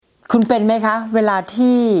คุณเป็นไหมคะเวลา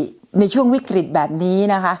ที่ในช่วงวิกฤตแบบนี้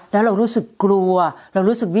นะคะแล้วเรารู้สึกกลัวเรา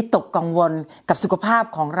รู้สึกวิตกกังวลกับสุขภาพ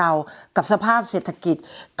ของเรากับสภาพเศรษฐกิจ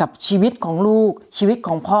กับชีวิตของลูกชีวิตข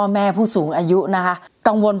องพ่อแม่ผู้สูงอายุนะคะ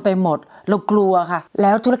กังวลไปหมดเรากลัวค่ะแ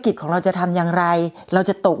ล้วธุรกิจของเราจะทำอย่างไรเรา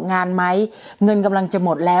จะตกงานไหมเงินกำลังจะหม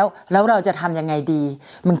ดแล้วเราจะทำยังไงดี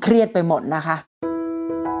มันเครียดไปหมดนะคะ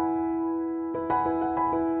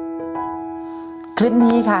คลิป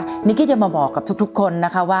นี้ค่ะนิกกี้จะมาบอกกับทุกๆคนน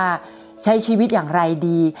ะคะว่าใช้ชีวิตอย่างไร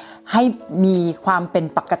ดีให้มีความเป็น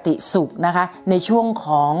ปกติสุขนะคะในช่วงข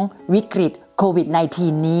องวิกฤตโควิด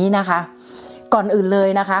 -19 นี้นะคะก่อนอื่นเลย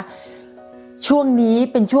นะคะช่วงนี้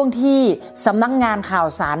เป็นช่วงที่สำนักงานข่าว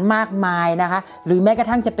สารมากมายนะคะหรือแม้กระ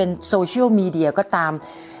ทั่งจะเป็นโซเชียลมีเดียก็ตาม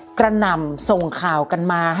กระหน่ำส่งข่าวกัน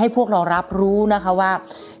มาให้พวกเรารับรู้นะคะว่า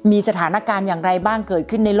มีสถานการณ์อย่างไรบ้างเกิด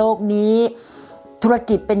ขึ้นในโลกนี้ธุร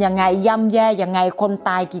กิจเป็นยังไงย่ำแย่ยังไงคนต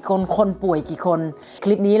ายกี่คนคนป่วยกี่คนค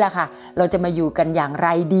ลิปนี้แหละค่ะเราจะมาอยู่กันอย่างไร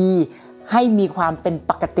ดีให้มีความเป็น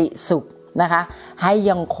ปกติสุขนะคะให้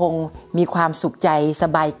ยังคงมีความสุขใจส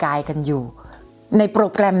บายกายกันอยู่ในโปร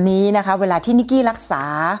แกรมนี้นะคะเวลาที่นิกกี้รักษา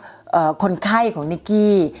คนไข้ของนิก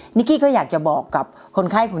กี้ก็อยากจะบอกกับคน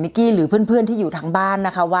ไข้ของนิกกี้หรือเพื่อนๆที่อยู่ทางบ้านน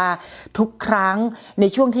ะคะว่าทุกครั้งใน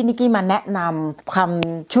ช่วงที่นิกกี้มาแนะนำความ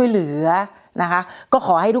ช่วยเหลือนะคะก็ข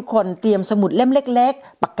อให้ทุกคนเตรียมสมุดเล่มเล็ก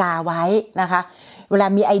ๆปากกาไว้นะคะเวลา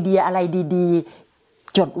มีไอเดียอะไรดี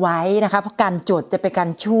ๆจดไว้นะคะเพราะการจดจะเป็นการ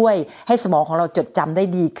ช่วยให้สมองของเราจดจำได้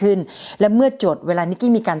ดีขึ้นและเมื่อจดเวลานิก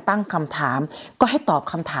กี้มีการตั้งคำถามก็ให้ตอบ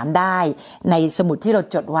คำถามได้ในสมุดที่เรา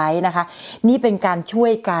จดไว้นะคะนี่เป็นการช่ว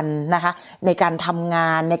ยกันนะคะในการทำงา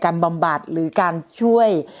นในการบำบัดหรือการช่วย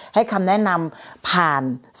ให้คำแนะนำผ่าน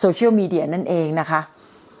โซเชียลมีเดียนั่นเองนะคะ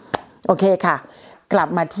โอเคค่ะกลับ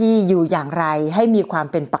มาที่อยู่อย่างไรให้มีความ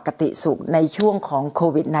เป็นปกติสุขในช่วงของโค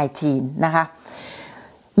วิด -19 นะคะ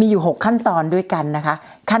มีอยู่6ขั้นตอนด้วยกันนะคะ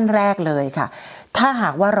ขั้นแรกเลยค่ะถ้าหา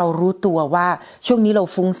กว่าเรารู้ตัวว่าช่วงนี้เรา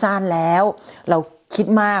ฟุ้งซ่านแล้วเราคิด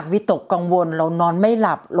มากวิตกกังวลเรานอนไม่ห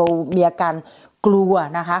ลับเรามีอาการกลัว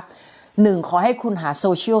นะคะ1ขอให้คุณหาโซ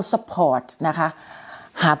เชียลซัพพอร์ตนะคะ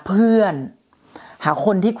หาเพื่อนหาค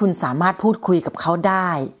นที่คุณสามารถพูดคุยกับเขาได้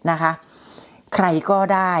นะคะใครก็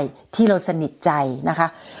ได้ที่เราสนิทใจนะคะ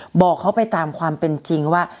บอกเขาไปตามความเป็นจริง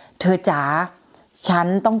ว่าเธอจ๋าฉัน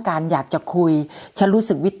ต้องการอยากจะคุยฉันรู้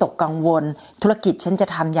สึกวิตกกังวลธุรกิจฉันจะ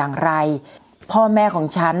ทำอย่างไรพ่อแม่ของ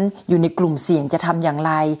ฉันอยู่ในกลุ่มเสี่ยงจะทำอย่างไ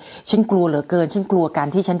รฉันกลัวเหลือเกินฉันกลัวการ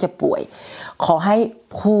ที่ฉันจะป่วยขอให้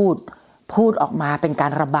พูดออกมาเป็นกา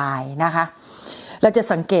รระบายนะคะเราจะ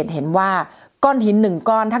สังเกตเห็นว่าก้อนหิน1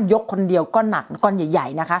ก้อนถ้ายกคนเดียวก็หนักก้อนใหญ่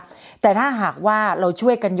ๆนะคะแต่ถ้าหากว่าเราช่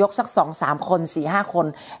วยกันยกสัก 2-3 คน 4-5 คน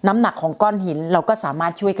น้ำหนักของก้อนหินเราก็สามาร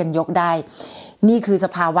ถช่วยกันยกได้นี่คือส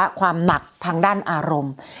ภาวะความหนักทางด้านอารม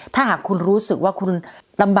ณ์ถ้าหากคุณรู้สึกว่าคุณ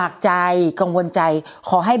ลำบากใจกังวลใจ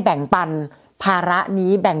ขอให้แบ่งปันภาระ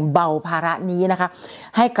นี้แบ่งเบาภาระนี้นะคะ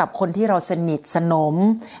ให้กับคนที่เราสนิทสนม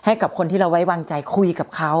ให้กับคนที่เราไว้วางใจคุยกับ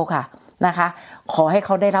เขาค่ะนะคะขอให้เข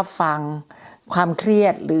าได้รับฟังความเครีย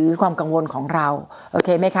ดหรือความกังวลของเราโอเค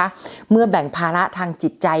ไหมคะเมื่อแบ่งภาระทางจิ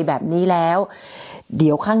ตใจแบบนี้แล้วเ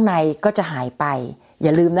ดี๋ยวข้างในก็จะหายไปอย่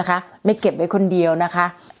าลืมนะคะไม่เก็บไว้คนเดียวนะคะ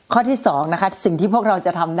ข้อที่2นะคะสิ่งที่พวกเราจ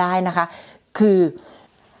ะทำได้นะคะคือ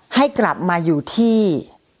ให้กลับมาอยู่ที่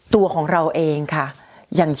ตัวของเราเองค่ะ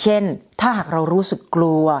อย่างเช่นถ้าหากเรารู้สึกก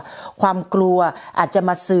ลัวความกลัวอาจจะม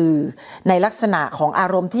าสื่อในลักษณะของอา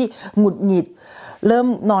รมณ์ที่หงุดหงิดเริ่ม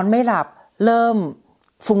นอนไม่หลับเริ่ม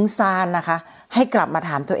ฟุ้งซ่านนะคะให้กลับมา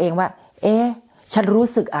ถามตัวเองว่าฉันรู้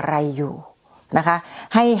สึกอะไรอยู่นะคะ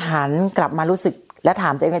ให้หันกลับมารู้สึกและถา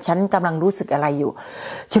มตัวเองว่าฉันกำลังรู้สึกอะไรอยู่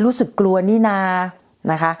ฉันรู้สึกกลัวนี่นา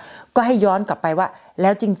นะคะก็ให้ย้อนกลับไปว่าแล้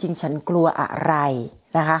วจริงๆฉันกลัวอะไร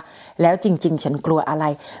นะคะแล้วจริงๆฉันกลัวอะไร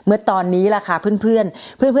เมื่อตอนนี้ล่ะค่ะเพื่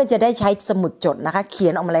อนจะได้ใช้สมุดจดนะคะเขี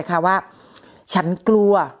ยนออกมาเลยค่ะว่าฉันกลั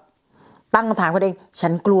วตั้งคำถามตัวเองฉั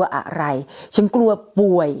นกลัวอะไรฉันกลัว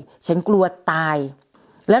ป่วยฉันกลัวตาย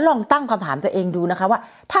แล้วลองตั้งคำถามตัวเองดูนะคะว่า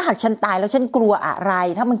ถ้าหากฉันตายแล้วฉันกลัวอะไร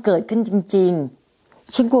ถ้ามันเกิดขึ้นจริง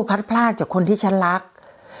ๆฉันกลัวพลัดพรากจากคนที่ฉันรัก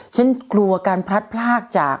ฉันกลัวการพลัดพราก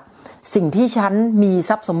จากสิ่งที่ฉันมี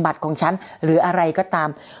ทรัพย์สมบัติของฉันหรืออะไรก็ตาม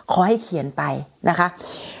ขอให้เขียนไปนะคะ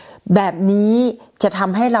แบบนี้จะท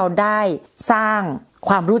ำให้เราได้สร้างค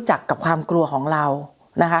วามรู้จักกับความกลัวของเรา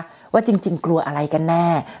นะคะว่าจริงๆกลัวอะไรกันแน่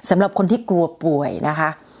สำหรับคนที่กลัวป่วยนะคะ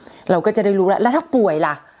เราก็จะได้รู้แล้วถ้าป่วย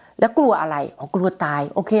ล่ะแล้วกลัวอะไรกลัวตาย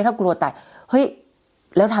โอเคถ้ากลัวตายเฮ้ย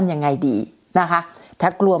แล้วทำยังไงดีนะคะถ้า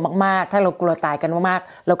กลัวมากๆถ้าเรากลัวตายกันมาก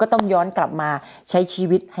ๆเราก็ต้องย้อนกลับมาใช้ชี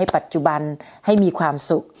วิตให้ปัจจุบันให้มีความ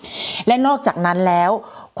สุขและนอกจากนั้นแล้ว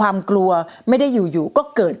ความกลัวไม่ได้อยู่ๆก็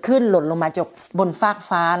เกิดขึ้นหล่นลงมาจากบนฟาก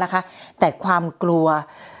ฟ้านะคะแต่ความกลัว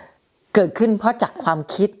เกิดขึ้นเพราะจากความ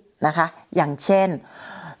คิด นะคะ อย่างเช่น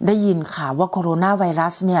ได้ยินข่าวว่าโคโรนาไวรั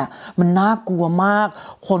สเนี่ยมันน่ากลัวมาก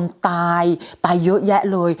คนตายเยอะแยะ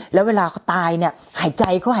เลยแล้วเวลาเขาตายเนี่ยหายใ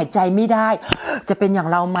จไม่ได้จะเป็นอย่าง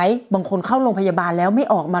เราไหมบางคนเข้าโรงพยาบาลแล้วไม่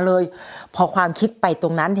ออกมาเลยพอความคิดไปตร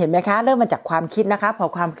งนั้นเห็นไหมคะเริ่มมาจากความคิดนะคะพอ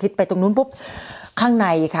ความคิดไปตรงนู้นปุ๊บข้างใน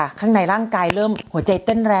ค่ะข้างในร่างกายเริ่มหัวใจเ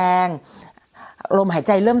ต้นแรงลมหายใ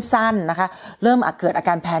จเริ่มสั้นนะคะเริ่มเกิดอาก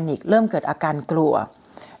ารแพนิคเริ่มเกิดอาการกลัว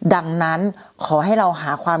ดังนั้นขอให้เราห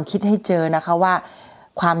าความคิดให้เจอนะคะว่า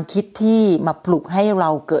ความคิดที่มาปลุกให้เรา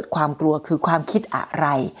เกิดความกลัวคือความคิดอะไร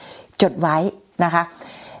จดไว้นะคะ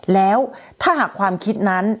แล้วถ้าหากความคิด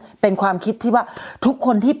นั้นเป็นความคิดที่ว่าทุกค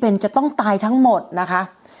นที่เป็นจะต้องตายทั้งหมดนะคะ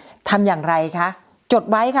ทำอย่างไรคะจด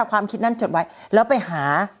ไว้ค่ะความคิดนั้นจดไว้แล้วไปหา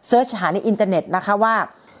เสิร์ชหาในอินเทอร์เน็ตนะคะว่า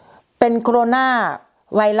เป็นโคโรนา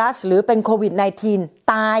ไวรัสหรือเป็นโควิด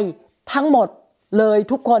 -19 ตายทั้งหมดเลย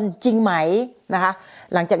ทุกคนจริงไหมนะคะ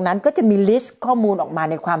หลังจากนั้นก็จะมีลิสต์ข้อมูลออกมา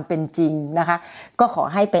ในความเป็นจริงนะคะก็ขอ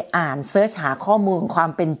ให้ไปอ่านเสิร์ชหาข้อมูลของควา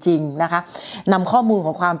มเป็นจริงนะคะนำข้อมูลข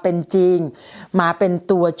องความเป็นจริงมาเป็น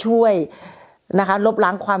ตัวช่วยนะคะลบล้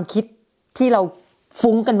างความคิดที่เรา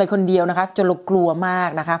ฟุ้งกันไปคนเดียวนะคะจนเรากลัวมาก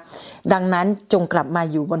นะคะดังนั้นจงกลับมา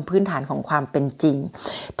อยู่บนพื้นฐานของความเป็นจริง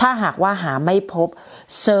ถ้าหากว่าหาไม่พบ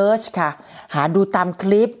เซิร์ชค่ะหาดูตามค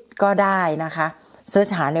ลิปก็ได้นะคะเสิร์ช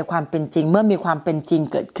หาในความเป็นจริงเมื่อมีความเป็นจริง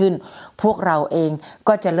เกิดขึ้นพวกเราเอง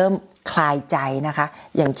ก็จะเริ่มคลายใจนะคะ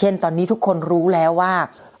อย่างเช่นตอนนี้ทุกคนรู้แล้วว่า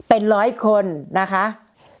เป็น100 คนนะคะ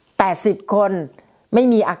80 คนไม่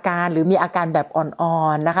มีอาการหรือมีอาการแบบอ่อ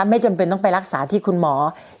นๆนะคะไม่จำเป็นต้องไปรักษาที่คุณหมอ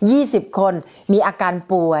20 คนมีอาการ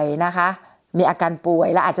ป่วยนะคะมีอาการป่วย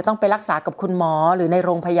และอาจจะต้องไปรักษากับคุณหมอหรือในโ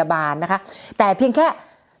รงพยาบาลนะคะแต่เพียงแค่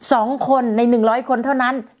2 คนใน100 คนเท่า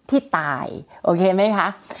นั้นที่ตายโอเคไหมคะ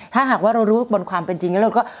ถ้าหากว่าเรารู้บนความเป็นจริงแล้วเร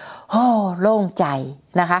าก็โล่งใจ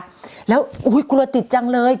นะคะแล้วกลัวติดจัง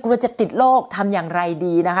เลยกลัวจะติดโรคทำอย่างไร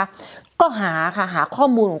ดีนะคะก็หาข้อ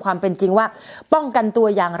มูลของความเป็นจริงว่าป้องกันตัว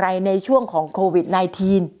อย่างไรในช่วงของโควิด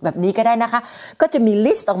 -19 แบบนี้ก็ได้นะคะก็จะมี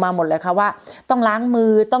ลิสต์ออกมาหมดเลยค่ะว่าต้องล้างมื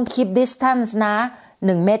อต้อง keep distance นะ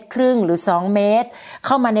1.5 เมตรหรือ2 เมตรเ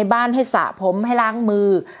ข้ามาในบ้านให้สระผมให้ล้างมือ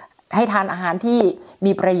ให้ทานอาหารที่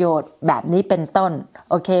มีประโยชน์แบบนี้เป็นต้น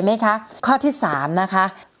โอเคไหมคะข้อที่3นะคะ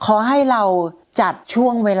ขอให้เราจัดช่ว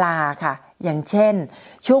งเวลาค่ะอย่างเช่น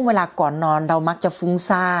ช่วงเวลาก่อนนอนเรามักจะฟุ้ง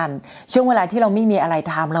ซ่านช่วงเวลาที่เราไม่มีอะไร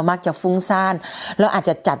ทำเรามักจะฟุ้งซ่านเราอาจ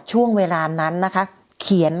จะจัดช่วงเวลานั้นนะคะเ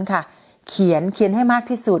ขียนค่ะเขียนให้มาก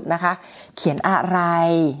ที่สุดนะคะเขียนอะไร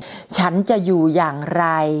ฉันจะอยู่อย่างไร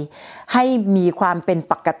ให้มีความเป็น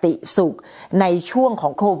ปกติสุขในช่วงขอ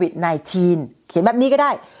งโควิด -19 เขียนแบบนี้ก็ไ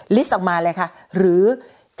ด้ลิสต์ออกมาเลยค่ะหรือ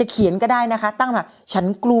จะเขียนก็ได้นะคะตั้งแบบฉัน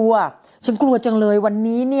กลัวจังเลยวัน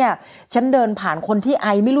นี้เนี่ยฉันเดินผ่านคนที่ไอ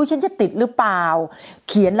ไม่รู้ฉันจะติดหรือเปล่า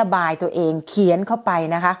เขียนระบายตัวเองเขียนเข้าไป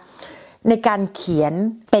นะคะในการเขียน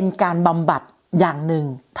เป็นการบำบัดอย่างหนึ่ง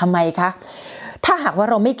ทำไมคะถ้าหากว่า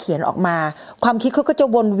เราไม่เขียนออกมาความคิดเขาก็จะ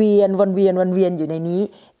วนเวียนอยู่ในนี้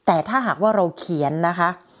แต่ถ้าหากว่าเราเขียนนะคะ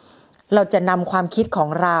เราจะนำความคิดของ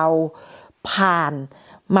เราผ่าน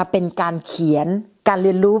มาเป็นการเขียนการเ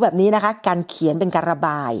รียนรู้แบบนี้นะคะการเขียนเป็นการระบ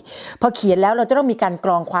ายพอเขียนแล้วเราจะต้องมีการก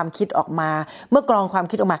รองความคิดออกมาเมื่อกรองความ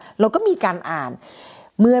คิดออกมาเราก็มีการอ่าน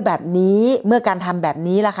เมื่อการทำแบบ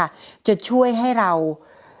นี้ล่ะค่ะจะช่วยให้เรา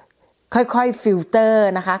ค่อยๆฟิลเตอร์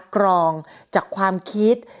นะคะกรองจากความคิ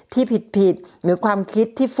ดที่ผิดหรือความคิด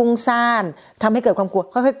ที่ฟุ้งซ่านทำให้เกิดความกลัว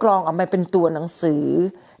ค่อยๆกรองออกมาเป็นตัวหนังสือ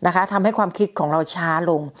นะคะทำให้ความคิดของเราช้า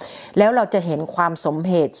ลงแล้วเราจะเห็นความสมเ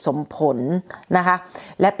หตุสมผลนะคะ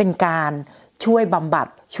และเป็นการช่วยบำบัด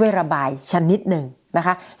ช่วยระบายชนิดหนึ่งนะค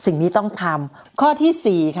ะสิ่งนี้ต้องทำข้อ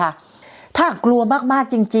ที่4ค่ะถ้ากลัวมาก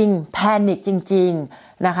ๆจริงๆแพนิคจริง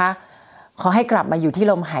ๆนะคะขอให้กลับมาอยู่ที่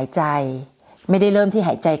ลมหายใจไม่ได้เริ่มที่ห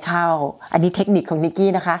ายใจเข้าอันนี้เทคนิคของนิกกี้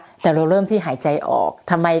นะคะแต่เราเริ่มที่หายใจออก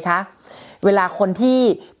ทำไมคะเวลาคนที่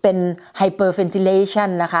เป็น hyperventilation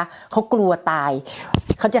นะคะเขากลัวตาย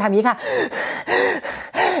เขาจะทำอย่างนี้ค่ะ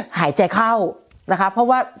หายใจเข้านะคะเพราะ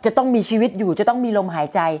ว่าจะต้องมีชีวิตอยู่จะต้องมีลมหาย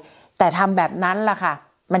ใจแต่ทำแบบนั้นล่ะค่ะ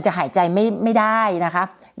มันจะหายใจไม่ได้นะคะ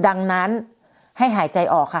ดังนั้นให้หายใจ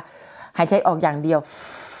ออกค่ะหายใจออกอย่างเดียว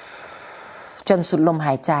จนสุดลมห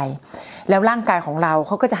ายใจแล้วร่างกายของเราเ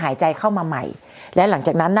ขาก็จะหายใจเข้ามาใหม่และหลังจ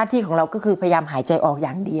ากนั้นหน้าที่ของเราก็คือพยายามหายใจออกอ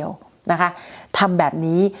ย่างเดียวนะคะทำแบบ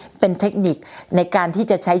นี้เป็นเทคนิคในการที่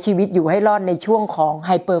จะใช้ชีวิตอยู่ให้รอดในช่วงของ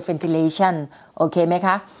hyperventilation โอเคไหมค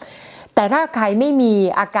ะแต่ถ้าใครไม่มี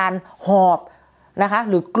อาการหอบนะคะ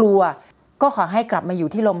หรือกลัวก็ขอให้กลับมาอยู่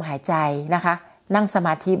ที่ลมหายใจนะคะนั่งสม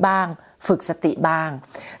าธิบ้างฝึกสติบ้าง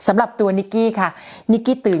สำหรับตัวนิกกี้ค่ะนิก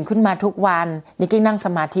กี้ตื่นขึ้นมาทุกวันนิกกี้นั่งส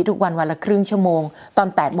มาธิทุกวันวันละครึ่งชั่วโมงตอน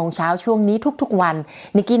8 โมงเช้าช่วงนี้ทุกๆวัน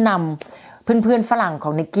นิกกี้น เพื่อนๆฝรั่งขอ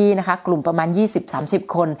งนิกกี้นะคะกลุ่มประมาณ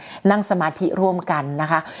 20-30 คนนั่งสมาธิร่วมกันนะ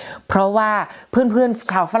คะเพราะว่าเพื่อน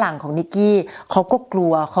ๆชาวฝรั่งของนิกกี้เขาก็กลั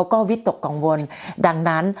วเขาก็วิตกกังวลดัง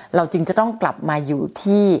นั้นเราจึงจะต้องกลับมาอยู่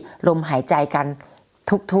ที่ลมหายใจกัน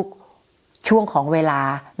ทุกๆช่วงของเวลา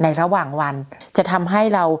ในระหว่างวันจะทำให้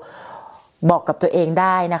เราบอกกับตัวเองไ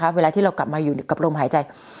ด้นะคะเวลาที่เรากลับมาอยู่กับลมหายใจ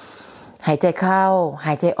เข้าห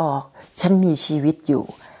ายใจออกฉันมีชีวิตอยู่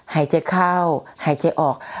หายใจเข้าหายใจอ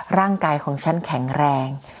อกร่างกายของฉันแข็งแรง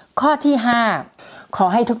ข้อที่5ขอ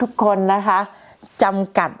ให้ทุกๆคนนะคะจ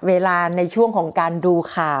ำกัดเวลาในช่วงของการดู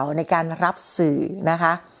ข่าวในการรับสื่อนะค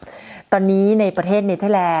ะตอนนี้ในประเทศเนเธอ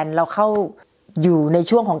ร์แลนด์เราเข้าอยู่ใน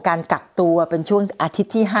ช่วงของการกักตัวเป็นช่วงอาทิต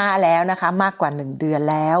ย์ที่5แล้วนะคะมากกว่า1เดือน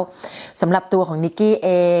แล้วสำหรับตัวของนิกกี้เอ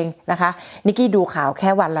งนะคะนิกกี้ดูข่าวแค่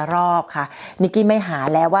วันละรอบค่ะนิกกี้ไม่หา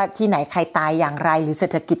แล้วว่าที่ไหนใครตายอย่างไรหรือเศร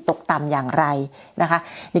ษฐกิจตกต่ำอย่างไรนะคะ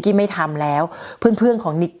นิกกี้ไม่ทำแล้วเพื่อนๆข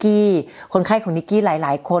องนิกกี้คนไข้ของนิกกี้หล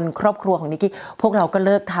ายๆคนครอบครัวของนิกกี้พวกเราก็เ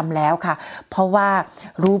ลิกทำแล้วค่ะเพราะว่า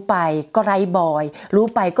รู้ไปก็ไร้บอยรู้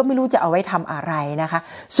ไปก็ไม่รู้จะเอาไว้ทำอะไรนะคะ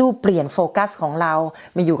สู้เปลี่ยนโฟกัสของเรา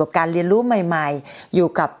มาอยู่กับการเรียนรู้ใหม่อยู่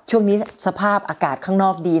กับช่วงนี้สภาพอากาศข้างน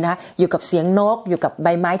อกดีนะอยู่กับเสียงนกอยู่กับใบ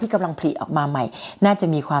ไม้ที่กำลังผลิออกมาใหม่น่าจะ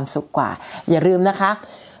มีความสุขกว่าอย่าลืมนะคะ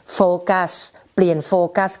โฟกัสเปลี่ยนโฟ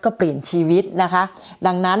กัสก็เปลี่ยนชีวิตนะคะ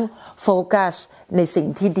ดังนั้นโฟกัสในสิ่ง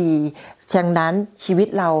ที่ดีดังนั้นชีวิต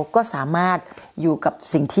เราก็สามารถอยู่กับ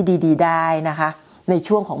สิ่งที่ดีๆได้นะคะใน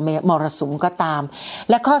ช่วงของมรสุมก็ตาม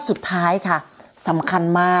และข้อสุดท้ายค่ะสำคัญ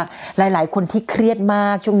มากหลายๆคนที่เครียดมา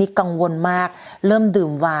กช่วงนี้กังวลมากเริ่มดื่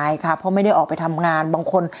มไวน์ค่ะเพราะไม่ได้ออกไปทำงานบาง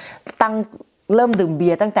คนเริ่มดื่มเบี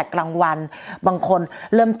ยร์ตั้งแต่กลางวันบางคน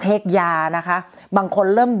เริ่มเทคยานะคะบางคน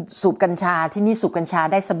เริ่มสูบกัญชาที่นี่สูบกัญชา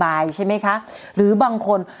ได้สบายใช่ไหมคะหรือบางค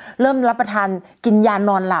นเริ่มรับประทานกินยา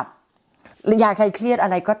นอนหลับหรือยาคลายเครียดอะ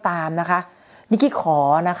ไรก็ตามนะคะนิกกี้ขอ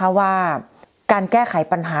นะคะว่าการแก้ไข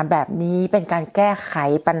ปัญหาแบบนี้เป็นการแก้ไข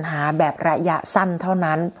ปัญหาแบบระยะสั้นเท่า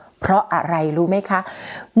นั้นเพราะอะไรรู้ไหมคะ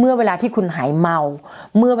เมื่อเวลาที่คุณหายเมา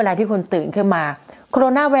เมื่อเวลาที่คุณตื่นขึ้นมาโคโร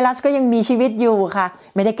นาไวรัสก็ยังมีชีวิตอยู่ค่ะ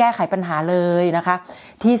ไม่ได้แก้ไขปัญหาเลยนะคะ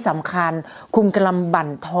ที่สำคัญคุณกำลังบั่น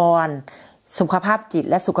ทอนสุขภาพจิต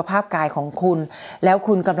และสุขภาพกายของคุณแล้ว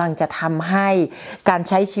คุณกำลังจะทำให้การ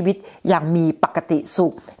ใช้ชีวิตอย่างมีปกติสุ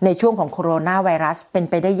ขในช่วงของโคโรนาไวรัสเป็น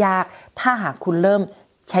ไปได้ยากถ้าหากคุณเริ่ม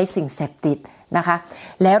ใช้สิ่งเสพติดนะคะ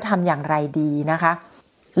แล้วทำอย่างไรดีนะคะ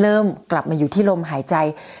เริ่มกลับมาอยู่ที่ลมหายใจ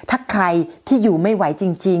ถ้าใครที่อยู่ไม่ไหวจ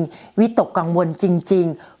ริงๆวิตกกังวลจริง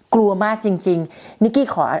ๆกลัวมากจริงๆนิก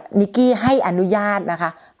กี้ให้อนุญาตนะคะ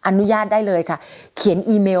อนุญาตได้เลยค่ะเขียน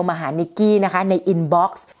อีเมลมาหานิกกี้นะคะใน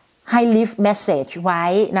inbox ให้ leave message ไว้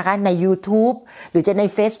นะคะใน YouTube หรือจะใน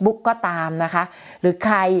Facebook ก็ตามนะคะหรือใค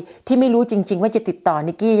รที่ไม่รู้จริงๆว่าจะติดต่อ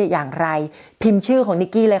นิกกี้อย่างไรพิมพ์ชื่อของนิ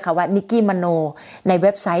กกี้เลยค่ะว่านิกกี้มโนในเ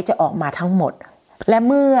ว็บไซต์จะออกมาทั้งหมดและ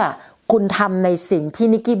เมื่อคุณทำในสิ่งที่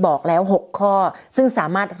นิกกี้บอกแล้ว6ข้อซึ่งสา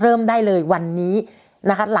มารถเริ่มได้เลยวันนี้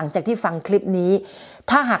นะคะหลังจากที่ฟังคลิปนี้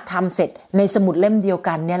ถ้าหากทำเสร็จในสมุดเล่มเดียว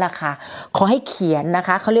กันเนี่ยแหละค่ะขอให้เขียนนะค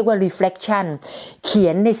ะเขาเรียกว่า reflection เขีย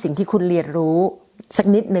นในสิ่งที่คุณเรียนรู้สัก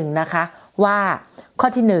นิดหนึ่งนะคะว่าข้อ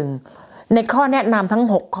ที่1ในข้อแนะนำทั้ง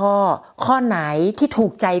6ข้อไหนที่ถู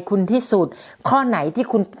กใจคุณที่สุดข้อไหนที่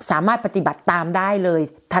คุณสามารถปฏิบัติตามได้เลย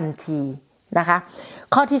ทันทีนะคะ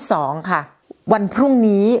ข้อที่2ค่ะวันพรุ่ง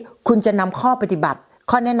นี้คุณจะนำข้อปฏิบัติ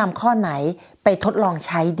ข้อแนะนำข้อไหนไปทดลองใ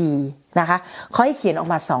ช้ดีนะคะขอให้เขียนออก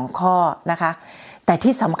มา2ข้อนะคะแต่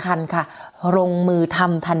ที่สำคัญค่ะลงมือท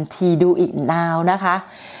ำทันทีดูอีกนาวนะคะ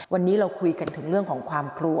วันนี้เราคุยกันถึงเรื่องของความ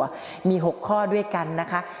กลัวมี6ข้อด้วยกันนะ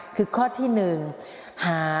คะคือข้อที่1ห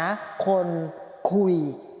าคนคุย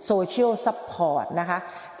โซเชียลซัพพอร์ตนะคะ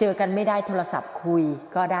เจอกันไม่ได้โทรศัพท์คุย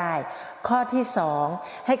ก็ได้ข้อที่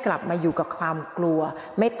2ให้กลับมาอยู่กับความกลัว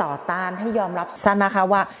ไม่ต่อต้านให้ยอมรับซะนะคะ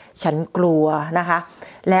ว่าฉันกลัวนะคะ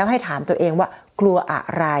แล้วให้ถามตัวเองว่ากลัวอะ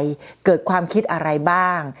ไรเกิดความคิดอะไรบ้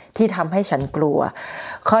างที่ทำให้ฉันกลัว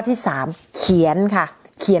ข้อที่3เขียนค่ะ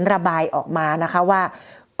เขียนระบายออกมานะคะว่า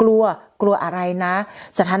กลัวอะไรนะ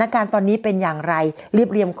สถานการณ์ตอนนี้เป็นอย่างไรเรียบ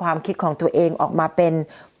เรียงความคิดของตัวเองออกมาเป็น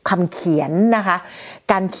คำเขียนนะคะ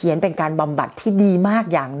การเขียนเป็นการบำบัดที่ดีมาก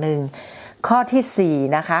อย่างหนึ่งข้อที่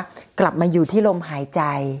4นะคะกลับมาอยู่ที่ลมหายใจ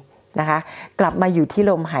นะคะกลับมาอยู่ที่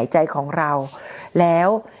ลมหายใจของเราแล้ว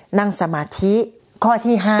นั่งสมาธิข้อ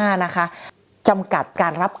ที่5นะคะจำกัดกา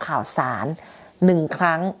รรับข่าวสาร1ค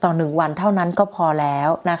รั้งต่อ1วันเท่านั้นก็พอแล้ว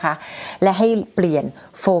นะคะและให้เปลี่ยน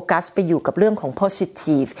โฟกัสไปอยู่กับเรื่องของ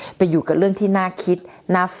positive ไปอยู่กับเรื่องที่น่าคิด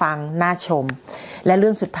น่าฟังน่าชมและเรื่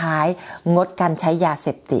องสุดท้ายงดการใช้ยาเส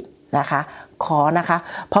พติดนะคะขอนะคะ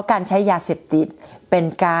เพราะการใช้ยาเสพติดเป็น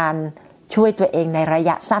การช่วยตัวเองในระ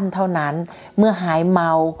ยะสั้นเท่านั้นเมื่อหายเม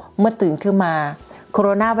าเมื่อตื่นขึ้นมา โคโร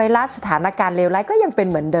นาไวรัสสถานการณ์เลวร้ายก็ยังเป็น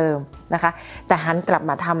เหมือนเดิมนะคะแต่หันกลับ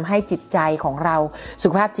มาทำให้จิตใจของเราสุ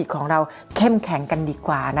ขภาพจิตของเราเข้มแข็งกันดีก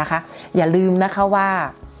ว่านะคะอย่าลืมนะคะว่า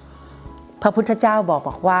พระพุทธเจ้าบอ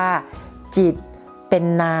กว่าจิตเป็น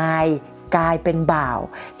นายกายเป็นบ่าว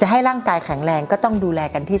จะให้ร่างกายแข็งแรงก็ต้องดูแล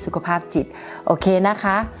กันที่สุขภาพจิตโอเคนะค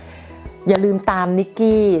ะอย่าลืมตามนิก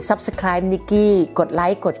กี้ Subscribe นิกกี้กดไล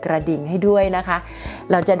ค์กดกระดิ่งให้ด้วยนะคะ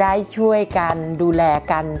เราจะได้ช่วยกันดูแล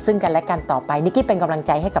กันซึ่งกันและกันต่อไปนิกกี้เป็นกำลังใ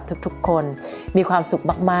จให้กับทุกๆคนมีความสุข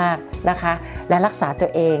มากๆนะคะและรักษาตัว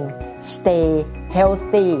เอง Stay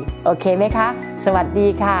healthy โอเคไหมคะสวัสดี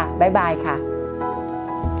ค่ะบ๊ายบายค่ะ